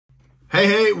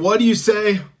Hey, what do you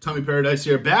say? Tommy Paradise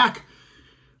here, back.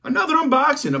 Another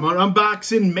unboxing. I'm an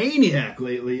unboxing maniac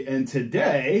lately, and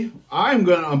today I'm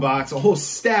going to unbox a whole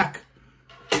stack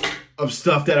of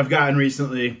stuff that I've gotten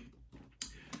recently.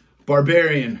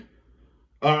 Barbarian.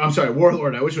 I'm sorry,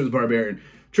 Warlord. I wish it was Barbarian.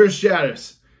 Trish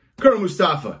Stratus, Colonel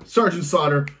Mustafa, Sergeant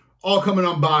Slaughter, all coming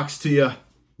unboxed to you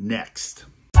next.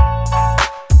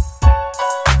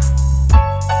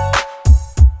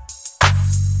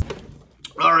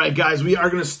 All right, guys, we are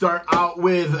going to start out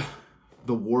with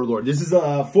the Warlord. This is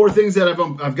 4 things that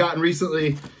I've gotten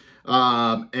recently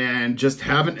and just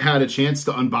haven't had a chance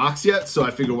to unbox yet. So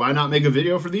I figured, why not make a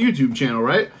video for the YouTube channel,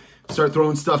 right? Start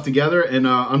throwing stuff together and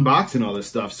unboxing all this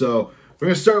stuff. So we're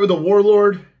going to start with the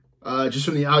Warlord, just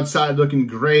from the outside, looking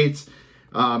great.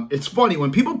 It's funny,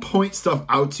 when people point stuff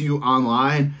out to you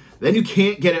online, then you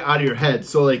can't get it out of your head.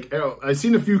 So, like, I've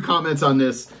seen a few comments on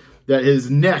this that his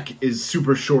neck is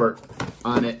super short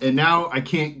on it, and now I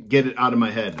can't get it out of my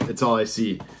head. That's all I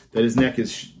see, that his neck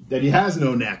is, that he has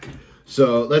no neck.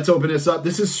 So let's open this up.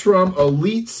 This is from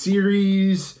Elite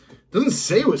Series. Doesn't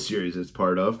say what series it's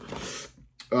part of,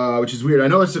 which is weird. I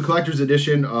know it's a collector's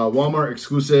edition, Walmart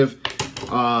exclusive.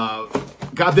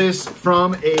 Got this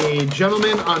from a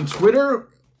gentleman on Twitter,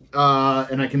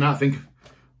 and I cannot think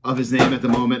of his name at the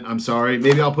moment. I'm sorry.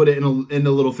 Maybe I'll put it in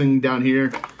the little thing down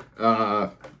here.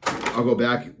 I'll go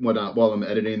back while I'm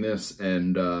editing this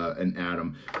and add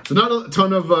them. So not a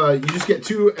ton of, you just get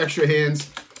 2 extra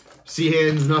hands. C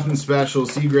hands, nothing special.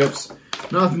 C grips,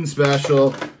 nothing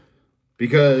special.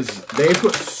 Because they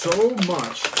put so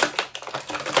much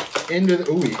into the,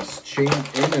 ooh, he's chained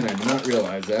in and I did not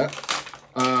realize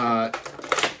that.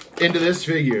 Into this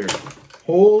figure.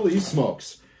 Holy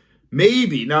smokes.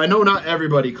 Maybe, now I know not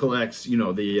everybody collects, you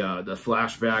know, the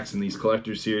flashbacks and these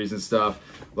collector series and stuff.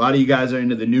 A lot of you guys are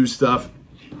into the new stuff.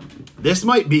 This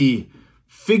might be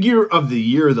figure of the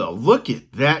year though. Look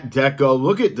at that deco.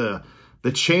 Look at the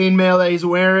chainmail that he's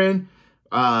wearing.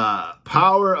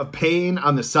 Power of Pain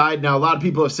on the side. Now a lot of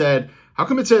people have said, how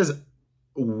come it says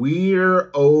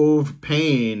Weir of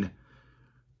Pain?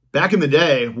 Back in the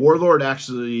day, Warlord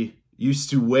actually used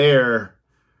to wear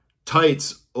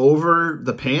tights over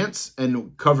the pants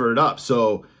and cover it up.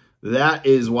 So that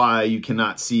is why you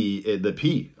cannot see the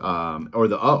P or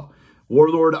the O.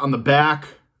 Warlord on the back,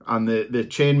 on the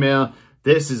chainmail.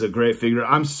 This is a great figure.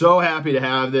 I'm so happy to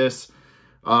have this.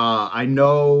 I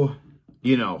know,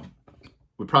 you know,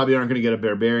 we probably aren't going to get a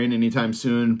Barbarian anytime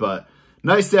soon, but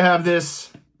nice to have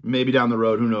this. Maybe down the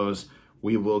road, who knows,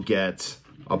 we will get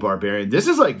a Barbarian. This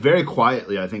is like very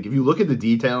quietly, I think, if you look at the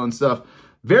detail and stuff,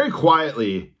 very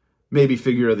quietly, maybe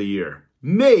figure of the year.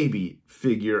 Maybe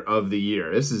figure of the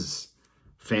year. This is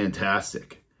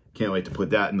fantastic. Can't wait to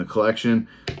put that in the collection.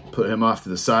 Put him off to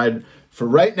the side. For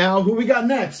right now, who we got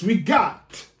next? We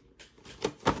got,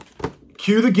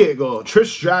 cue the giggle, Trish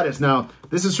Stratus. Now,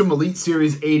 this is from Elite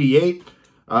Series 88.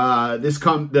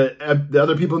 The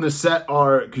other people in this set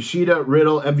are Kushida,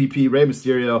 Riddle, MVP, Rey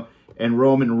Mysterio, and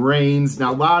Roman Reigns.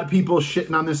 Now, a lot of people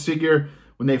shitting on this figure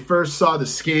when they first saw the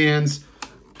scans.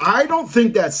 I don't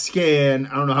think that scan,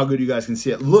 I don't know how good you guys can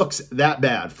see it, looks that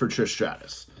bad for Trish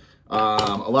Stratus. A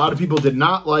lot of people did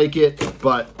not like it,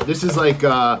 but this is like,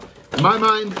 in my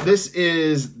mind, this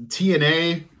is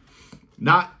TNA,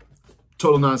 not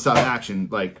Total Nonstop Action,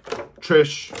 like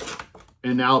Trish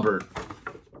and Albert,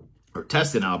 or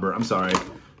Test and Albert, I'm sorry,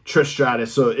 Trish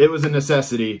Stratus. So it was a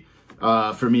necessity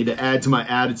for me to add to my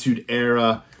Attitude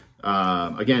Era.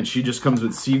 Again, she just comes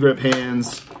with C-grip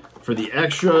hands for the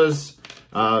extras.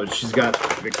 She's got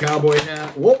the cowboy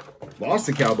hat. Whoop, lost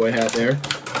the cowboy hat there.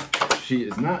 She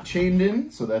is not chained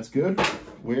in, so that's good.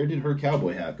 Where did her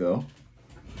cowboy hat go?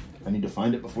 I need to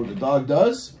find it before the dog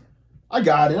does. I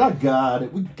got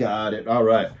it, we got it. All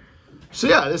right. So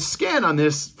yeah, the scan on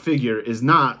this figure is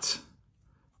not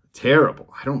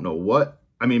terrible. I don't know what,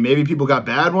 I mean, maybe people got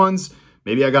bad ones.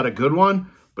 Maybe I got a good one.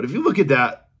 But if you look at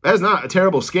that, that's not a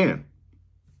terrible scan.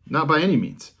 Not by any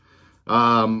means.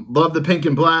 Love the pink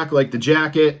and black, like the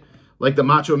jacket, like the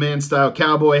Macho Man style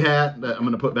cowboy hat that I'm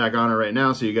going to put back on her right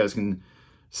now so you guys can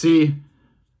see.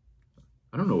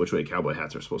 I don't know which way cowboy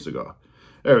hats are supposed to go.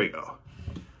 There we go.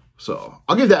 So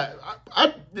I'll give that.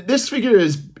 This figure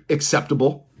is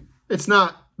acceptable. It's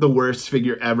not the worst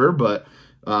figure ever, but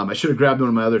I should have grabbed one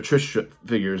of my other Trish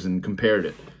figures and compared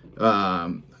it.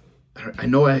 I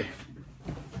know what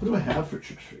do I have for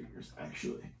Trish figures,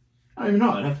 actually? I don't even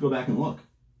know. I'd have to go back and look.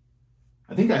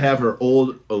 I think I have her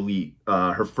old Elite,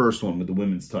 her first one with the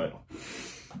women's title.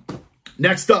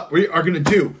 Next up, we are going to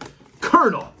do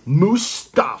Colonel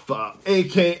Mustafa,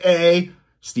 a.k.a.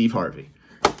 Steve Harvey.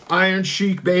 Iron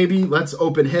Sheik, baby. Let's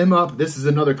open him up. This is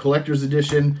another collector's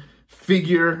edition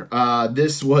figure.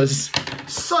 This was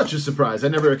such a surprise. I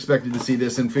never expected to see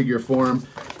this in figure form.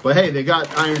 But hey, they got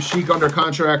Iron Sheik under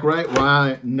contract, right?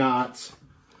 Why not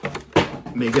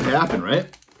make it happen, right?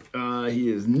 He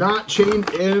is not chained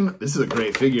in. This is a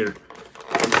great figure.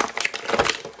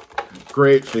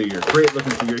 Great figure. Great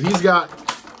looking figure. He's got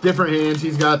different hands.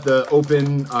 He's got the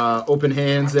open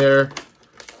hands there.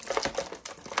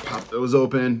 Pop those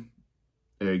open.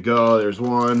 There you go. There's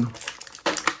one.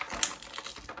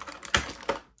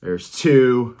 There's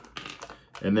two.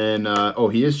 And then, oh,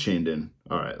 he is chained in.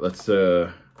 All right, let's,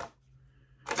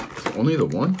 only the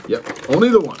one? Yep, only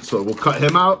the one. So we'll cut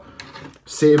him out,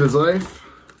 save his life,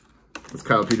 as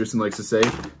Kyle Peterson likes to say.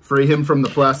 Free him from the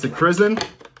plastic prison.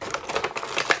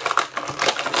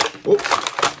 Oh,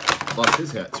 lost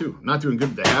his hat too. Not doing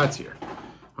good with the hats here.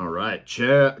 All right,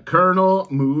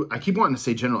 Colonel I keep wanting to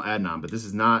say General Adnan, but this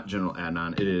is not General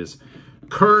Adnan. It is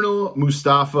Colonel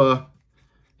Mustafa.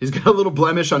 He's got a little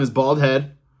blemish on his bald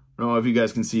head. I don't know if you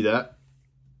guys can see that.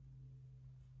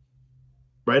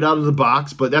 Right out of the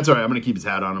box, but that's all right. I'm going to keep his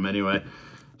hat on him anyway.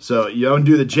 So you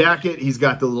undo the jacket. He's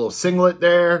got the little singlet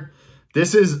there.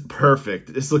 This is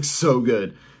perfect. This looks so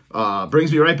good.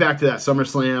 Brings me right back to that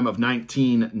SummerSlam of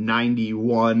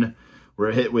 1991.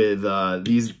 We're hit with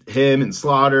him and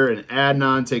Slaughter and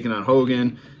Adnan taking on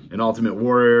Hogan and Ultimate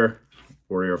Warrior.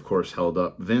 Warrior, of course, held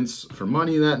up Vince for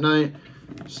money that night.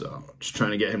 So just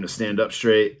trying to get him to stand up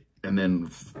straight and then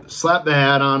slap the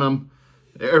hat on him.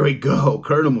 There we go.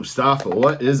 Colonel Mustafa,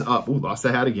 what is up? Ooh, lost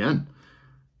the hat again.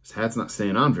 This hat's not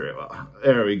staying on very well.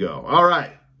 There we go. All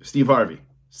right, Steve Harvey,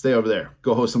 stay over there.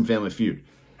 Go host some Family Feud.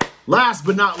 Last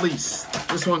but not least,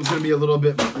 this one's going to be a little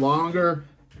bit longer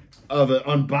of an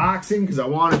unboxing because I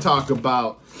want to talk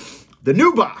about the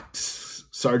new box.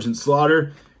 Sergeant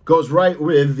Slaughter goes right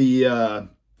with the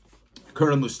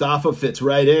Colonel Mustafa, fits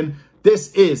right in.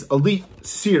 This is Elite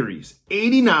Series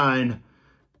 89.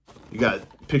 You got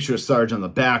a picture of Sarge on the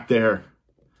back there.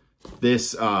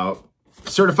 This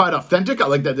certified authentic. I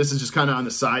like that this is just kind of on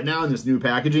the side now in this new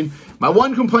packaging. My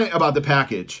one complaint about the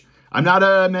package, I'm not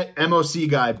a MOC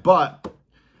guy, but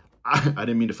I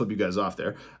didn't mean to flip you guys off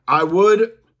there. I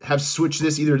would have switched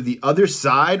this either to the other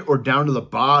side or down to the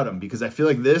bottom because I feel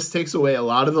like this takes away a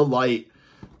lot of the light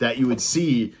that you would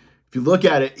see. If you look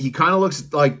at it, he kind of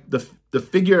looks like the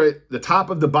figure, the top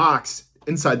of the box,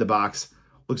 inside the box,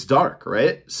 looks dark,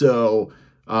 right? So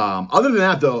other than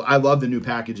that, though, I love the new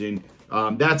packaging.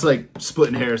 That's like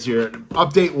splitting hairs here.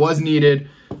 Update was needed.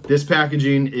 This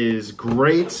packaging is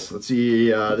great. Let's see.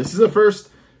 This is the first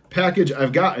package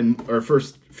I've gotten, or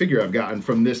first figure I've gotten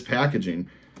from this packaging.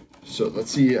 So let's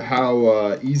see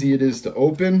how easy it is to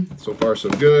open. So far, so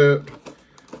good.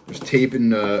 There's tape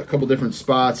in a couple different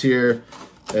spots here.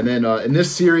 And then in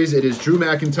this series, it is Drew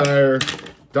McIntyre,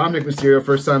 Dominic Mysterio,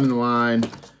 first time in the line,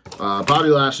 Bobby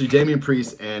Lashley, Damian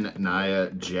Priest, and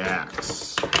Nia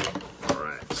Jax. All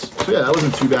right. So yeah, that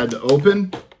wasn't too bad to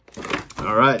open.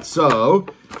 All right. So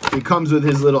it comes with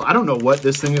his little, I don't know what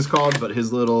this thing is called, but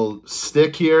his little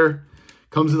stick here.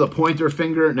 Comes with a pointer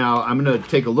finger. Now, I'm going to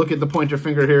take a look at the pointer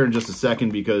finger here in just a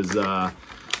second because,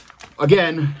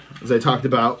 again, as I talked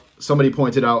about, somebody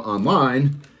pointed out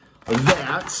online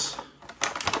that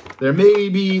they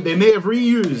may have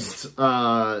reused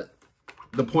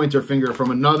the pointer finger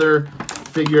from another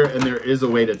figure, and there is a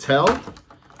way to tell.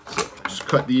 So just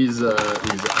cut these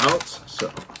out.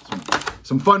 So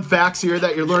some fun facts here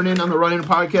that you're learning on the Run-In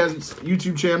Podcast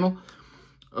YouTube channel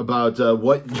about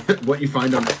what you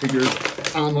find on figures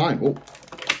online. Oh.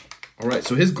 All right,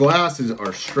 so his glasses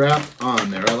are strapped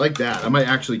on there. I like that. I might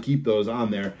actually keep those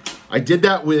on there. I did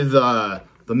that with the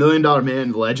 $1 Million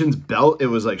Man Legends belt. It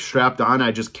was like strapped on.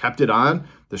 I just kept it on,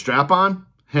 the strap on,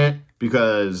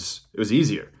 because it was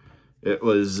easier. It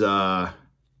was,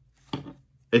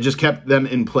 it just kept them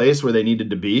in place where they needed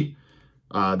to be.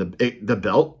 The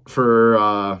belt for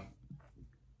 $1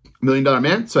 Million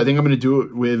Man. So I think I'm going to do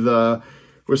it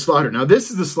with Slaughter. Now,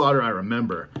 this is the Slaughter I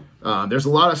remember. There's a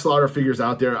lot of Slaughter figures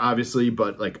out there, obviously,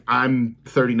 but like I'm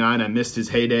 39. I missed his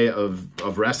heyday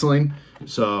of wrestling.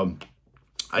 So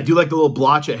I do like the little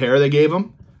blotch of hair they gave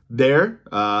him there.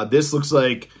 This looks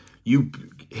like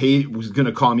he was going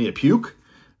to call me a puke.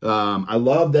 I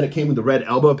love that it came with the red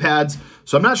elbow pads.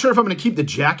 So I'm not sure if I'm going to keep the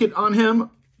jacket on him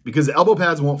because the elbow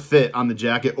pads won't fit on the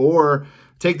jacket, or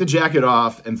take the jacket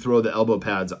off and throw the elbow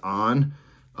pads on.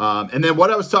 And then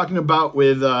what I was talking about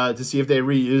with to see if they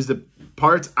reused the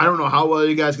parts, I don't know how well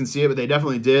you guys can see it, but they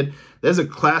definitely did. There's a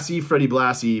classy Freddie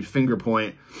Blassie finger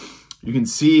point. You can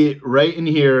see right in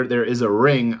here, there is a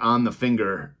ring on the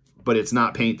finger, but it's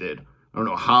not painted. I don't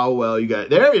know how well you guys,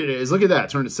 there it is. Look at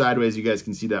that. Turn it sideways. You guys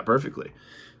can see that perfectly.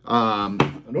 I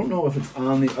don't know if it's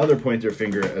on the other pointer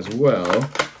finger as well.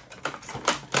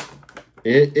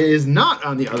 It is not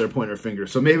on the other pointer finger,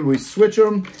 so maybe we switch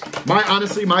them.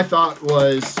 Honestly, my thought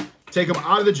was take him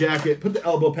out of the jacket, put the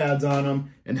elbow pads on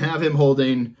him, and have him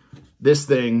holding this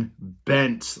thing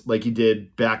bent like he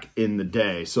did back in the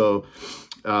day. So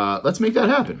let's make that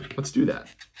happen. Let's do that.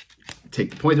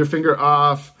 Take the pointer finger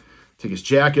off, take his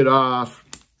jacket off,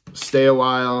 stay a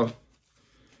while,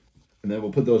 and then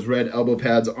we'll put those red elbow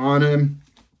pads on him.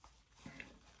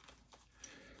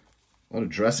 A lot of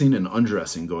dressing and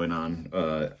undressing going on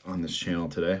this channel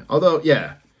today. Although,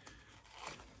 yeah,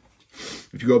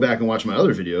 if you go back and watch my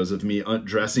other videos of me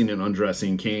dressing and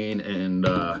undressing Kane and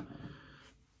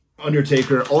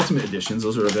Undertaker Ultimate Editions,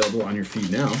 those are available on your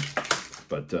feed now.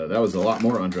 But that was a lot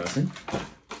more undressing. All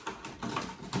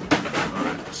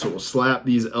right, so we'll slap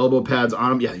these elbow pads on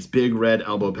them. Yeah, these big red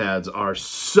elbow pads are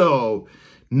so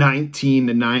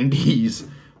 1990s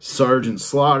Sergeant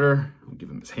Slaughter. I'll give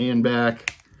him his hand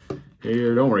back.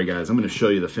 Here, don't worry, guys. I'm going to show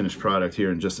you the finished product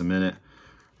here in just a minute.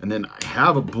 And then I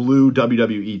have a blue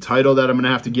WWE title that I'm going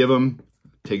to have to give him.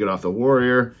 Take it off the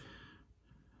Warrior.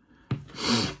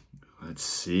 Let's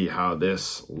see how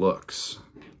this looks.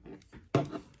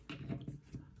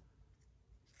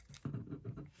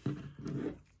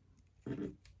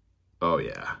 Oh,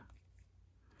 yeah.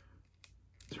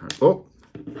 Oh.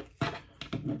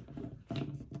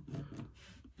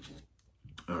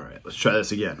 All right, let's try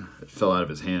this again. It fell out of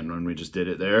his hand when we just did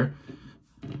it there.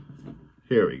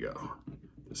 Here we go.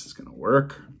 This is gonna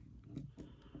work.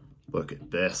 Look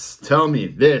at this. Tell me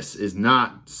this is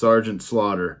not Sergeant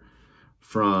Slaughter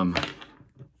from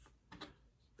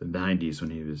the 90s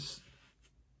when he was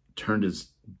turned his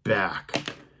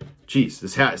back. Jeez,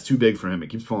 this hat is too big for him. It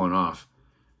keeps falling off.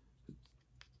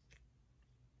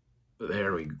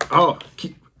 There we go. Oh,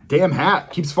 damn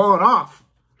hat keeps falling off.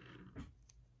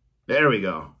 There we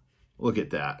go. Look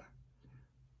at that.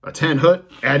 A 10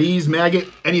 hook, at ease, maggot,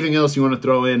 anything else you want to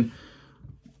throw in.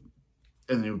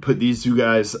 And then we put these two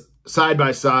guys side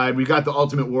by side. We got the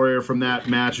Ultimate Warrior from that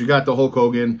match. We got the Hulk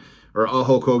Hogan, or a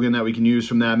Hulk Hogan that we can use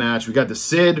from that match. We got the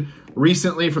Sid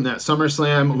recently from that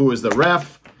SummerSlam, who was the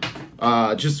ref.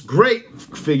 Just great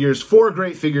figures. 4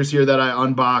 great figures here that I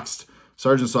unboxed.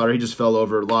 Sergeant Slaughter, he just fell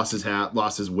over, lost his hat,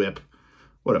 lost his whip.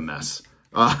 What a mess.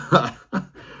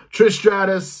 Trish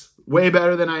Stratus, way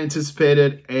better than I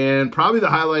anticipated. And probably the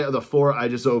highlight of the 4 I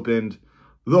just opened,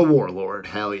 the Warlord.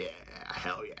 Hell yeah.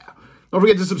 Hell yeah. Don't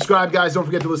forget to subscribe, guys. Don't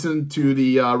forget to listen to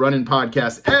the Run-In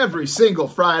Podcast every single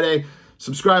Friday.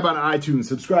 Subscribe on iTunes.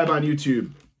 Subscribe on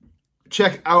YouTube.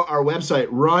 Check out our website,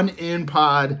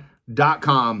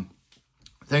 runinpod.com.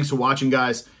 Thanks for watching,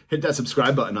 guys. Hit that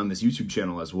subscribe button on this YouTube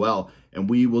channel as well. And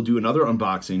we will do another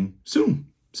unboxing soon.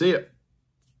 See ya.